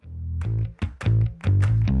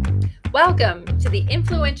Welcome to The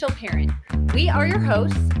Influential Parent. We are your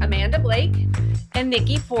hosts, Amanda Blake and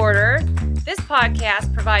Nikki Porter. This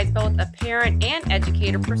podcast provides both a parent and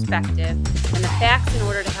educator perspective and the facts in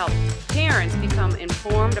order to help parents become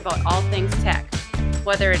informed about all things tech,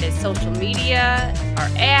 whether it is social media, our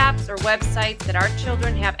apps, or websites that our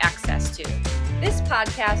children have access to. This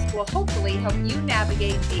podcast will hopefully help you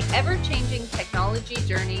navigate the ever-changing technology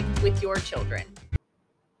journey with your children.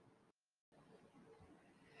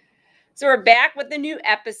 So we're back with a new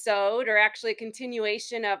episode, or actually a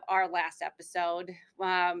continuation of our last episode.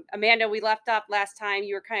 Amanda, we left off last time.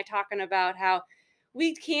 You were kind of talking about how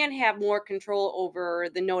we can have more control over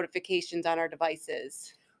the notifications on our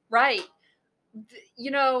devices. Right.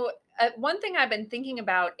 One thing I've been thinking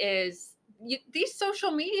about is these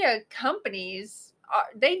social media companies,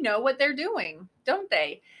 they know what they're doing, don't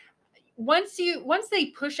they? Once they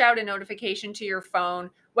push out a notification to your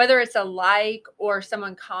phone, whether it's a like or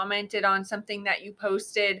someone commented on something that you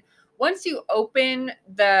posted, once you open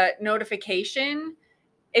the notification,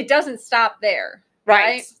 it doesn't stop there.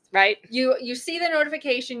 Right. You see the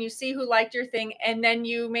notification, you see who liked your thing, and then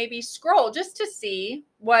you maybe scroll just to see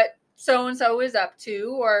what so-and-so is up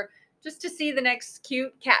to, or just to see the next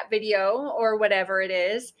cute cat video or whatever it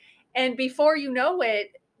is. And before you know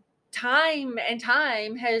it, time and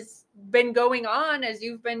time has been going on as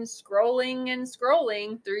you've been scrolling and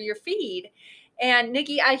scrolling through your feed. And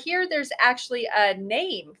Nikki, I hear there's actually a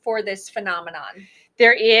name for this phenomenon.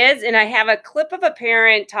 There is, and I have a clip of a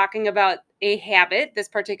parent talking about a habit, this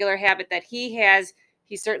particular habit that he has.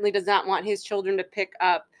 He certainly does not want his children to pick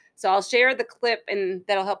up. So I'll share the clip, and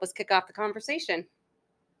that'll help us kick off the conversation.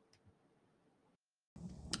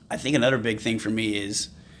 I think another big thing for me is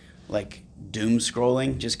like doom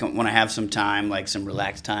scrolling. Just when I have some time, like some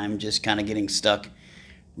relaxed time, just kind of getting stuck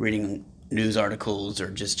reading news articles or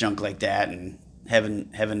just junk like that. And heaven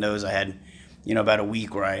knows I had, about a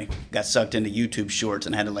week where I got sucked into YouTube Shorts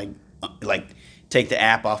and had to like take the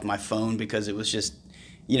app off my phone because it was just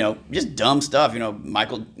just dumb stuff.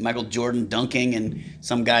 Michael Jordan dunking and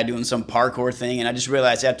some guy doing some parkour thing, and I just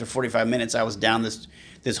realized after 45 minutes I was down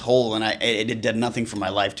this hole, and it did nothing for my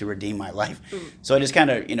life to redeem my life. So I just kind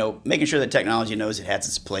of making sure that technology knows it has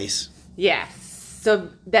its place. Yes. So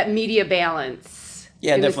that media balance.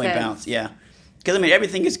 Yeah, definitely balance. Yeah, because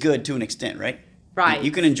everything is good to an extent, right? Right.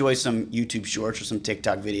 You can enjoy some YouTube Shorts or some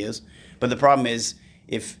TikTok videos, but the problem is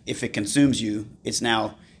if it consumes you, it's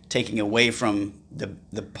now taking away from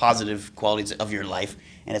the positive qualities of your life,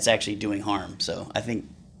 and it's actually doing harm. So I think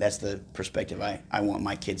that's the perspective I want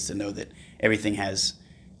my kids to know, that everything has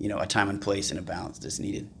a time and place and a balance that's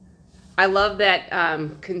needed. I love that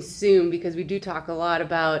consume, because we do talk a lot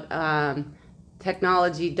about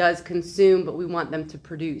technology does consume, but we want them to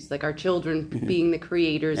produce, like our children being the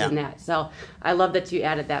creators in that. So I love that you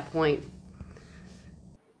added that point.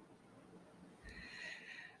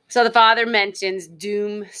 So the father mentions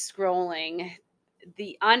doom scrolling,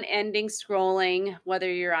 the unending scrolling,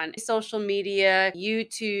 whether you're on social media,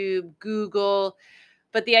 YouTube, Google.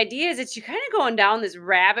 But the idea is that you're kind of going down this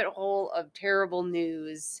rabbit hole of terrible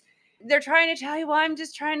news. They're trying to tell you, well, I'm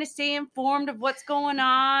just trying to stay informed of what's going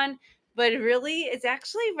on. But really, it's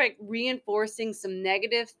actually like reinforcing some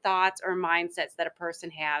negative thoughts or mindsets that a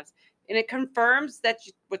person has. And it confirms that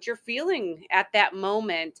what you're feeling at that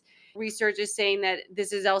moment. Research is saying that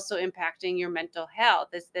this is also impacting your mental health.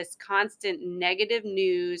 This constant negative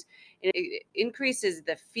news, and it increases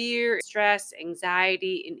the fear, stress,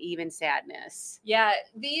 anxiety, and even sadness. Yeah,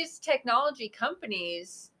 these technology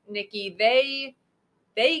companies, Nikki,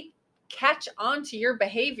 they catch on to your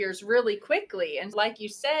behaviors really quickly. And like you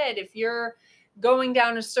said, if you're going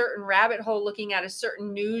down a certain rabbit hole looking at a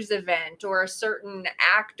certain news event or a certain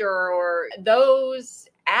actor, or those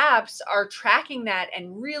apps are tracking that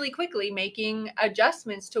and really quickly making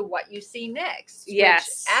adjustments to what you see next.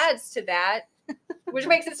 Yes. Which adds to that, which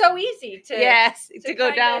makes it so easy to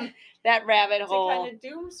go down that rabbit hole. To kind of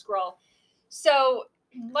doom scroll. So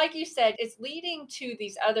like you said, it's leading to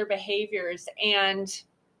these other behaviors. And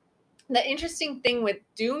the interesting thing with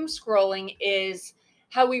doom scrolling is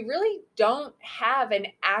how we really don't have an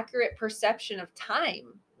accurate perception of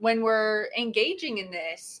time when we're engaging in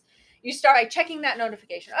this. You start checking that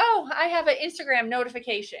notification. Oh, I have an Instagram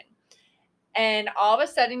notification. And all of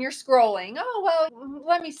a sudden you're scrolling. Oh, well,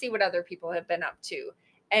 let me see what other people have been up to.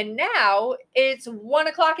 And now it's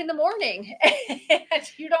 1:00 in the morning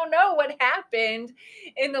and you don't know what happened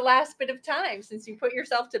in the last bit of time since you put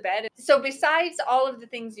yourself to bed. So besides all of the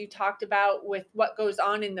things you talked about with what goes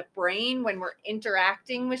on in the brain when we're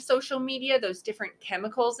interacting with social media, those different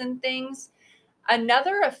chemicals and things,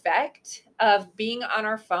 Another effect of being on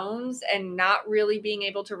our phones and not really being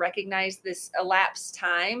able to recognize this elapsed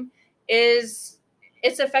time is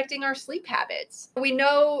it's affecting our sleep habits. We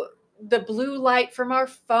know the blue light from our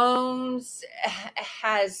phones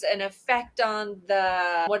has an effect on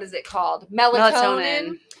the, what is it called?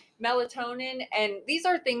 Melatonin. And these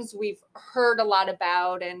are things we've heard a lot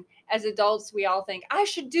about. And as adults, we all think, I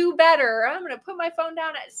should do better. I'm going to put my phone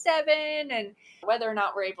down at 7. And whether or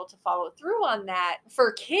not we're able to follow through on that,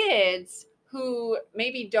 for kids who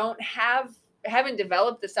maybe haven't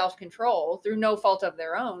developed the self-control through no fault of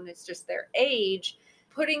their own, it's just their age,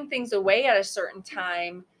 putting things away at a certain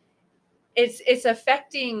time, it's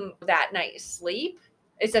affecting that night's sleep.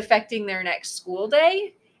 It's affecting their next school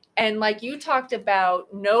day. And like you talked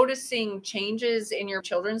about, noticing changes in your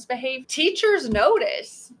children's behavior, teachers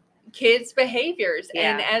notice kids' behaviors.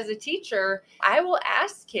 Yeah. And as a teacher, I will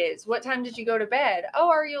ask kids, what time did you go to bed? Oh,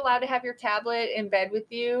 are you allowed to have your tablet in bed with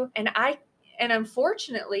you? And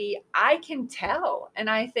unfortunately, I can tell. And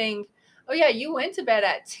I think, oh yeah, you went to bed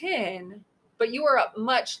at 10, but you were up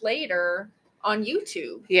much later on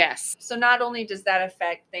YouTube. Yes. So not only does that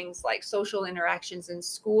affect things like social interactions in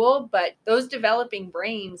school, but those developing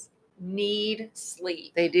brains need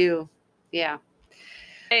sleep. They do. Yeah.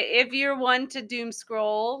 If you're one to doom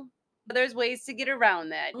scroll, there's ways to get around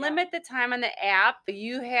that. Yeah. Limit the time on the app.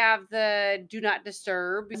 You have the do not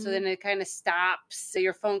disturb. So then it kind of stops. So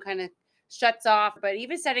your phone kind of shuts off. But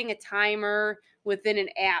even setting a timer within an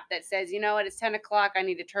app that says, you know what, it's 10 o'clock. I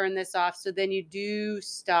need to turn this off. So then you do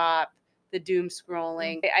stop the doom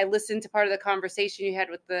scrolling. I listened to part of the conversation you had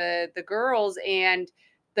with the girls, and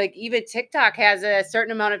like even TikTok has a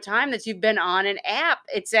certain amount of time that you've been on an app.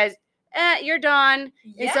 It says, you're done.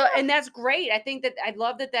 Yeah. And that's great. I think that I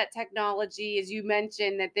love that technology, as you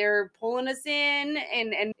mentioned, that they're pulling us in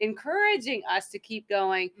and encouraging us to keep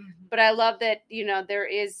going. Mm-hmm. But I love that,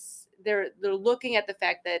 they're looking at the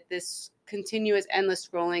fact that this continuous endless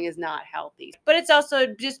scrolling is not healthy. But it's also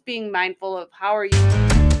just being mindful of how are you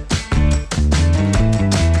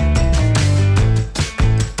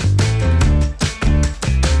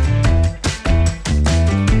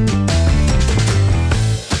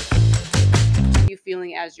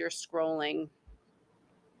feeling as you're scrolling.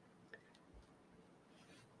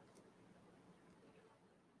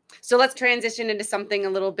 So let's transition into something a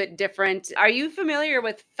little bit different. Are you familiar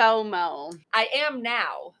with FOMO? I am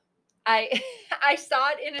now. I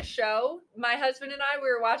saw it in a show. My husband and I, we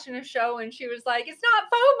were watching a show, and she was like, it's not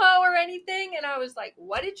FOMO or anything. And I was like,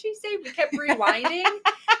 what did she say? We kept rewinding.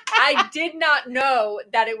 I did not know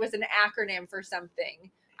that it was an acronym for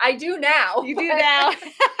something. I do now. You do now.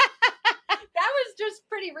 That was just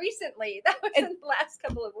pretty recently. That was in the last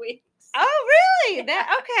couple of weeks. Oh, really?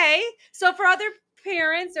 Okay. So for other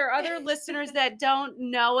parents or other listeners that don't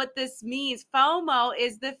know what this means, FOMO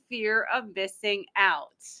is the fear of missing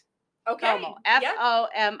out. Okay. FOMO,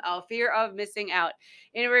 FOMO, fear of missing out.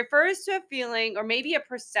 And it refers to a feeling or maybe a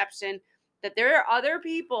perception that there are other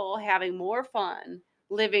people having more fun,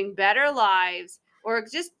 living better lives, or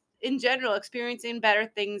just in general experiencing better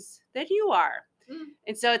things than you are.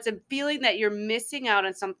 And so it's a feeling that you're missing out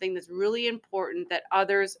on something that's really important that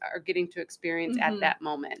others are getting to experience at that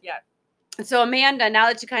moment. Yeah. And so Amanda, now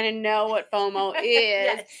that you kind of know what FOMO is,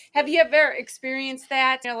 Yes. have you ever experienced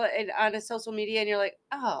that on a social media and you're like,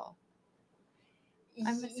 oh,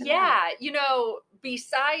 I'm missing out?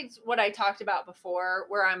 Besides what I talked about before,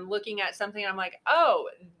 where I'm looking at something, I'm like, oh,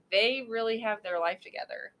 they really have their life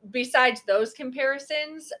together. Besides those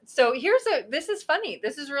comparisons. So this is funny.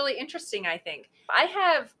 This is really interesting, I think. I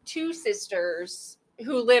have 2 sisters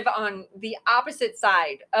who live on the opposite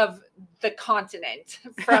side of the continent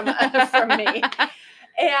from me.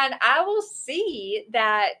 And I will see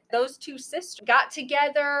that those 2 sisters got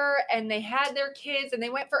together and they had their kids and they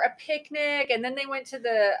went for a picnic and then they went to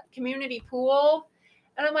the community pool.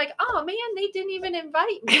 And I'm like, oh man, they didn't even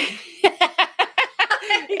invite me.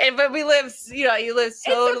 But we live, you live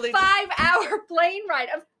totally. It's a 5-hour plane ride.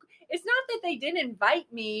 It's not that they didn't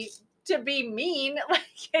invite me to be mean. Like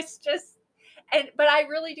it's just, but I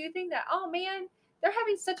really do think that, oh man, they're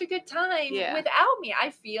having such a good time without me. I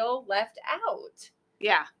feel left out.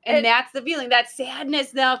 Yeah. And that's the feeling. That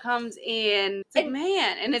sadness now comes in. It's like,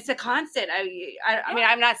 man, and it's a constant. I mean,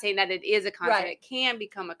 I'm not saying that it is a constant. Right. It can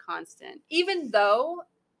become a constant. Even though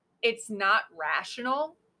it's not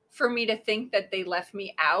rational for me to think that they left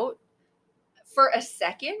me out for a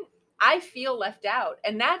second, I feel left out.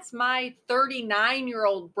 And that's my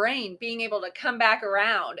 39-year-old brain being able to come back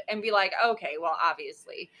around and be like, okay, well,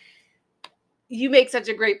 obviously. you make such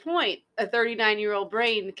a great point. A 39-year-old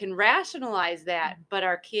brain can rationalize that, but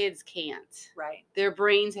our kids can't. Right. Their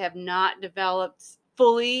brains have not developed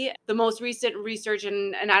fully. The most recent research,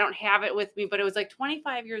 and I don't have it with me, but it was like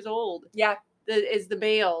 25 years old. Yeah. Is the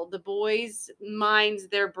male. The boys' minds,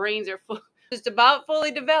 their brains are just about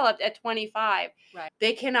fully developed at 25. Right.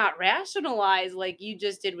 They cannot rationalize like you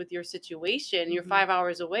just did with your situation. You're 5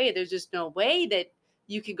 hours away. There's just no way that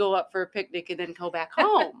you could go up for a picnic and then go back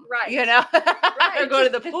home. Right. You know? Right. Or go to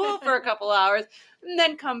the pool for a couple hours and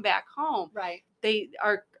then come back home. Right.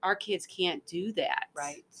 Our kids can't do that.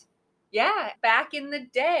 Right. Yeah. Back in the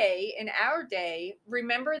day, in our day,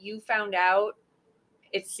 remember you found out,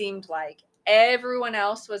 it seemed like everyone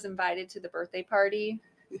else was invited to the birthday party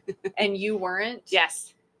and you weren't?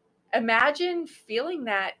 Yes. Imagine feeling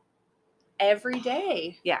that every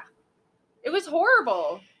day. Yeah. It was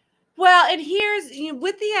horrible. Well, and here's,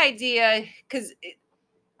 with the idea, because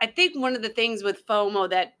I think one of the things with FOMO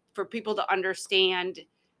that for people to understand,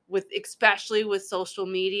 especially with social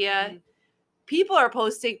media, people are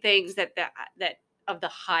posting things that of the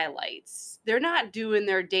highlights. They're not doing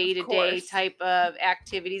their day-to-day type of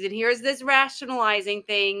activities. And here's this rationalizing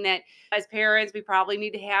thing that as parents, we probably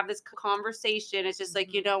need to have this conversation. It's just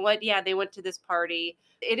like, you know what? Yeah, they went to this party.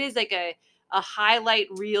 It is like a highlight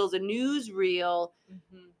reels, a news reel,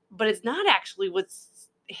 but it's not actually what's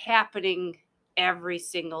happening every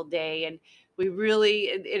single day. And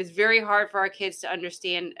it is very hard for our kids to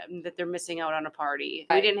understand that they're missing out on a party.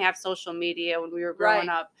 Right. We didn't have social media when we were growing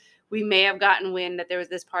up. We may have gotten wind that there was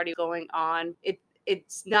this party going on.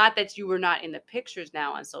 It's not that you were not in the pictures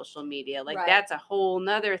now on social media. Like that's a whole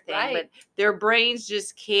nother thing. But their brains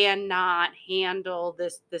just cannot handle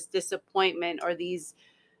this disappointment or these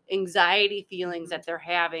anxiety feelings that they're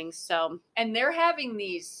having. And they're having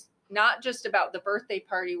these not just about the birthday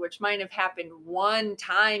party, which might have happened one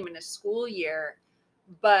time in a school year,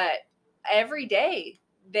 but every day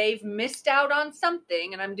they've missed out on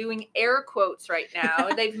something. And I'm doing air quotes right now.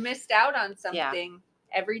 They've missed out on something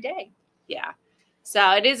every day. Yeah.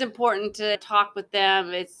 So it is important to talk with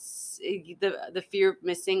them. It's the fear of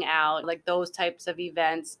missing out, like those types of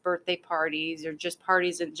events, birthday parties, or just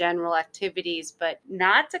parties in general, activities, but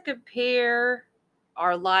not to compare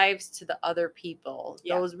our lives to the other people.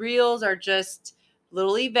 Those reels are just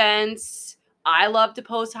little events. I love to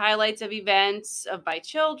post highlights of events of my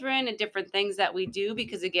children and different things that we do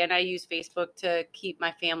because, again, I use Facebook to keep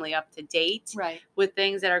my family up to date with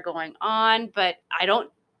things that are going on. But I don't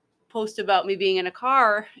post about me being in a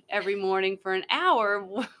car every morning for an hour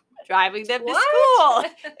driving them to school.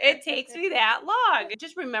 It takes me that long.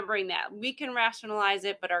 Just remembering that we can rationalize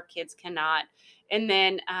it, but our kids cannot. And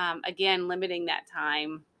then, again, limiting that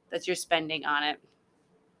time that you're spending on it.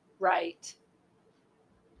 Right.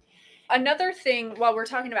 Another thing, while we're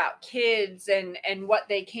talking about kids and what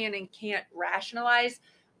they can and can't rationalize,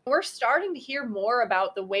 we're starting to hear more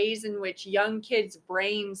about the ways in which young kids'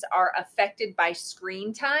 brains are affected by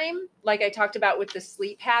screen time, like I talked about with the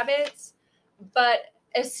sleep habits, but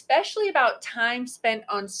especially about time spent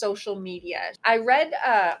on social media. I read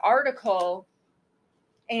an article,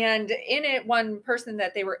 and in it, one person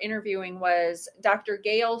that they were interviewing was Dr.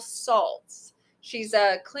 Gail Saltz. She's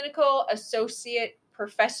a clinical associate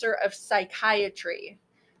professor of psychiatry.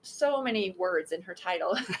 So many words in her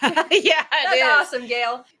title. Yeah, that's awesome,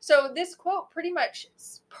 Gail. So this quote pretty much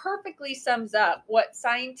perfectly sums up what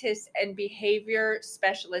scientists and behavior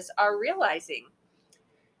specialists are realizing,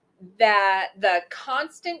 that the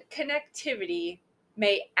constant connectivity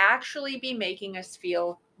may actually be making us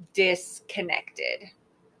feel disconnected.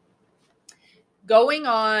 Going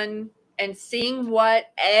on and seeing what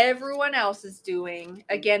everyone else is doing,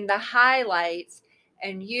 again, the highlights,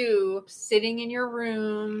 and you sitting in your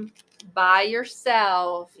room by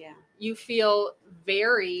yourself, you feel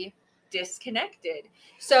very disconnected.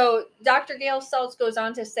 So Dr. Gail Saltz goes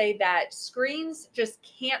on to say that screens just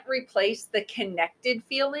can't replace the connected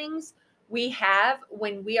feelings we have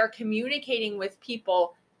when we are communicating with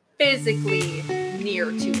people physically near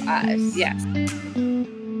to us. Yes.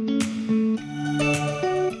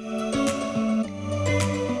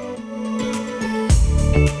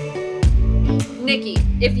 Nikki,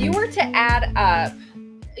 if you were to add up,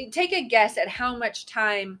 take a guess at how much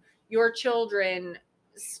time your children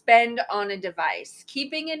spend on a device,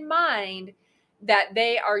 keeping in mind that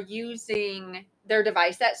they are using their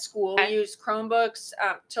device at school. We use Chromebooks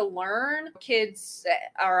to learn. Kids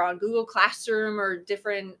are on Google Classroom or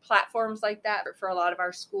different platforms like that for a lot of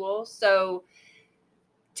our schools. So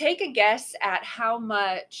take a guess at how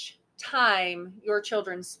much time your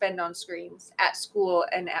children spend on screens at school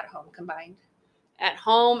and at home combined. At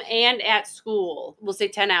home and at school, we'll say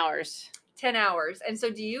 10 hours. 10 hours. And so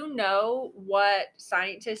do you know what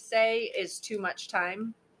scientists say is too much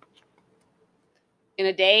time? In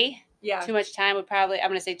a day, Yeah. too much time would probably, I'm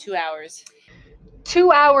going to say 2 hours.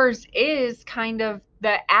 2 hours is kind of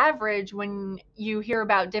the average when you hear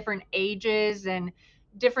about different ages and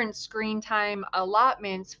different screen time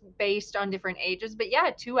allotments based on different ages. But yeah,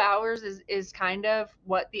 2 hours is kind of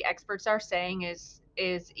what the experts are saying is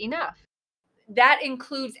enough. That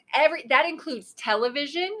includes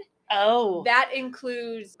television. Oh. That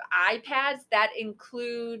includes iPads. That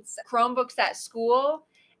includes Chromebooks at school.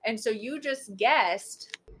 And so you just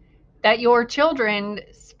guessed that your children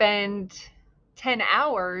spend 10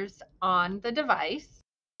 hours on the device.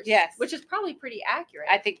 Yes. Which is probably pretty accurate.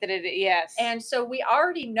 I think that yes. And so we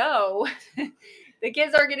already know the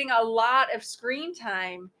kids are getting a lot of screen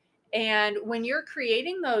time. And when you're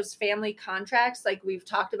creating those family contracts, like we've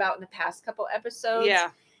talked about in the past couple episodes, yeah.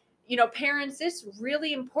 You know, parents, it's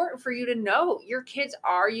really important for you to know your kids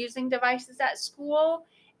are using devices at school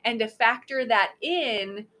and to factor that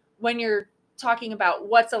in when you're talking about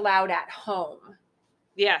what's allowed at home.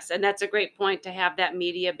 Yes, and that's a great point, to have that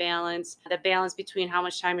media balance, the balance between how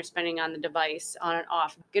much time you're spending on the device, on and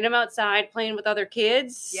off. Get them outside playing with other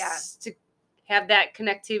kids. Yeah. To have that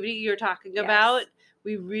connectivity you're talking Yes. about.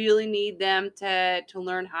 We really need them to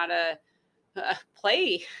learn how to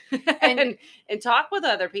play and talk with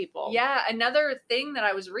other people. Yeah, another thing that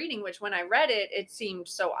I was reading, which when I read it, it seemed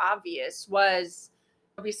so obvious, was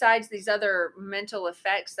besides these other mental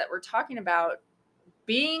effects that we're talking about,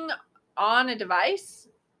 being on a device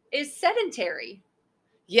is sedentary.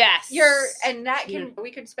 Yes.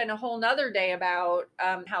 We could spend a whole nother day about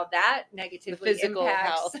how that negatively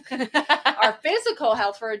impacts our physical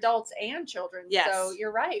health for adults and children. Yes. So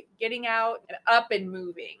you're right. Getting out and up and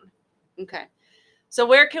moving. Okay. So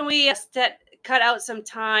where can we cut out some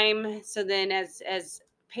time? So then as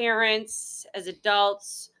parents, as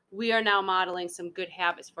adults, we are now modeling some good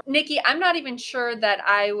habits for Nikki, I'm not even sure that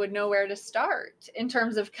I would know where to start in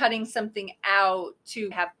terms of cutting something out to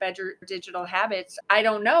have better digital habits. I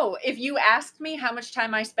don't know. If you asked me how much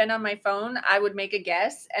time I spend on my phone, I would make a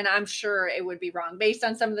guess, and I'm sure it would be wrong. Based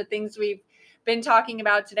on some of the things we've been talking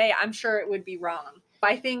about today, I'm sure it would be wrong.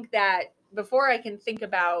 I think that before I can think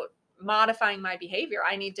about modifying my behavior,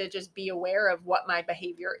 I need to just be aware of what my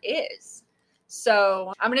behavior is.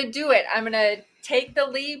 So I'm going to do it. I'm going to take the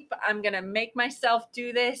leap. I'm going to make myself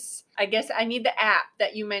do this. I guess I need the app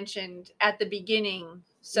that you mentioned at the beginning.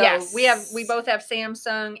 So yes. we both have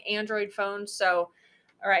Samsung Android phones. So,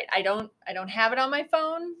 all right, I don't have it on my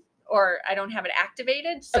phone, or I don't have it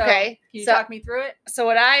activated. So okay. Can you talk me through it? So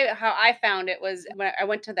how I found it was when I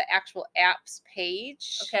went to the actual apps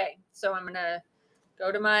page. Okay. So I'm going to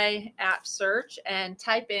go to my app search and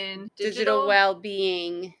type in digital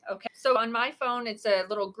well-being. Okay. So on my phone, it's a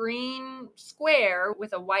little green square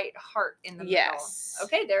with a white heart in the yes. middle.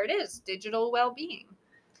 Okay, there it is. Digital well-being.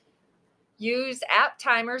 Use app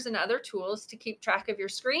timers and other tools to keep track of your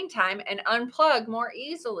screen time and unplug more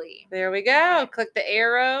easily. There we go. Click the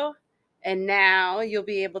arrow. And now you'll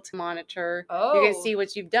be able to monitor. Oh. You can see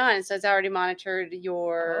what you've done. So it's already monitored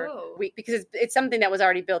your week, because it's something that was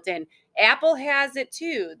already built in. Apple has it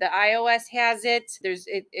too. The iOS has it.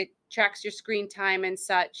 It tracks your screen time and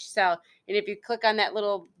such. So, and if you click on that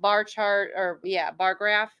little bar chart bar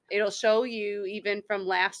graph, it'll show you even from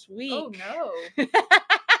last week. Oh no.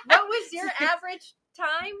 What was your average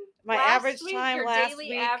time? My average time your last daily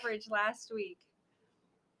week. average last week.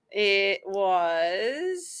 It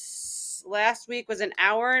was last week was an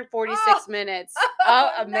hour and 46 minutes.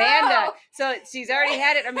 Oh, Amanda. No. So she's already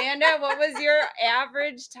had it. Amanda, what was your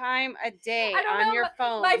average time a day on your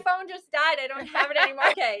phone? My phone just died. I don't have it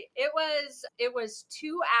anymore. Okay. It was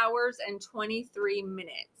 2 hours and 23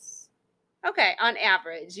 minutes. Okay, on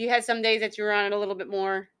average. You had some days that you were on it a little bit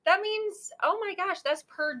more. That means, oh my gosh, that's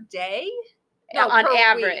per day? No, on per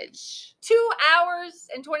average. Week. 2 hours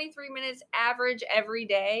and 23 minutes average every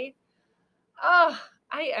day. Oh,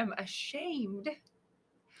 I am ashamed.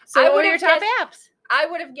 So what were your top apps? I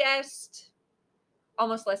would have guessed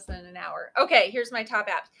almost less than an hour. Okay, here's my top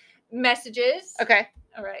apps. Messages. Okay.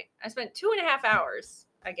 All right. I spent 2.5 hours,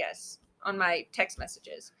 I guess, on my text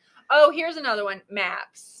messages. Oh, here's another one.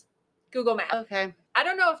 Maps. Google Maps. Okay. I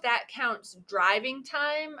don't know if that counts driving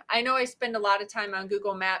time. I know I spend a lot of time on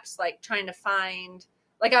Google Maps, I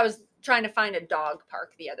was trying to find a dog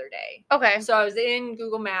park the other day. Okay. So I was in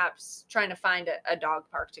Google Maps trying to find a dog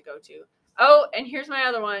park to go to. Oh, and here's my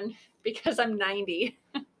other one, because I'm 90.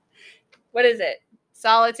 What is it?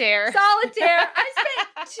 Solitaire.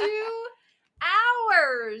 I spent 2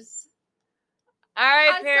 hours. All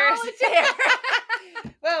right, on Paris. Solitaire.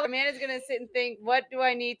 Well, Amanda's going to sit and think, what do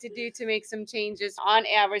I need to do to make some changes? On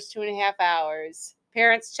average, 2.5 hours.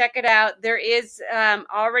 Parents, check it out. There is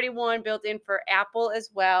already one built in for Apple as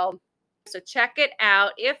well. So check it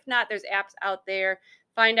out. If not, there's apps out there.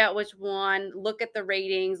 Find out which one. Look at the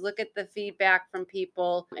ratings. Look at the feedback from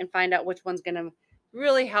people and find out which one's going to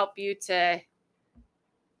really help you to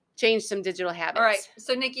change some digital habits. All right.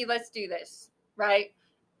 So, Nikki, let's do this, right?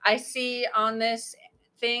 I see on this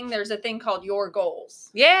thing, there's a thing called Your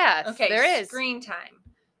Goals. Yes, Okay. there is. Screen time.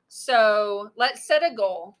 So, let's set a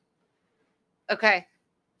goal Okay.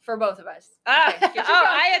 for both of us. Oh, Okay, get your phone.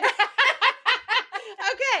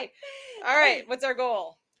 Okay. All right. What's our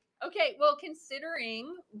goal? Okay, well,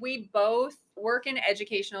 considering we both work in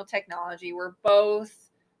educational technology, we're both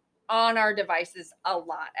on our devices a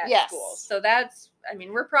lot at Yes. school. So that's, I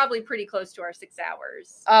mean, we're probably pretty close to our 6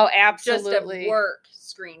 hours. Oh, Just absolutely. of work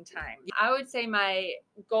screen time. I would say my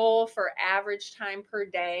goal for average time per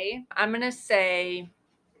day, I'm going to say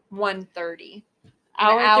 1:30.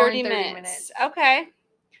 Hour and hour 30 and 30 minutes. minutes. Okay.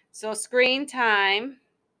 So screen time.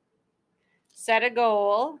 Set a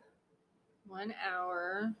goal. 1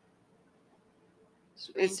 hour.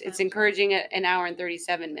 It's encouraging an hour and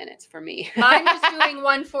 37 minutes for me. Mine is doing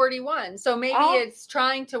 1:41. So maybe Oh. it's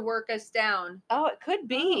trying to work us down. Oh, it could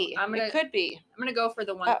be. I'm gonna- It could be. I'm going to go for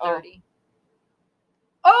the 1:30.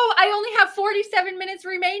 Oh, I only have 47 minutes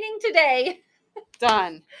remaining today.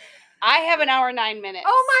 Done. I have an hour and 9 minutes.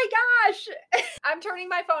 Oh my gosh. I'm turning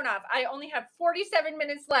my phone off. I only have 47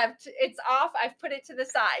 minutes left. It's off. I've put it to the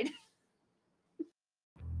side.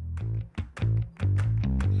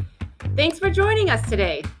 Thanks for joining us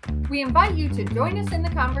today. We invite you to join us in the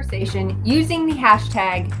conversation using the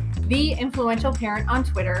hashtag #TheInfluentialParent on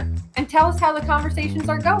Twitter and tell us how the conversations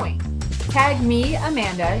are going. Tag me,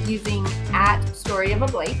 Amanda, using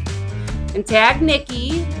 @StoryOfABlake. And tag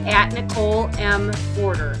Nikki @Nicole M.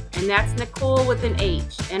 Porter. And that's Nicole with an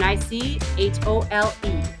H.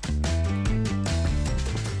 NICHOLE.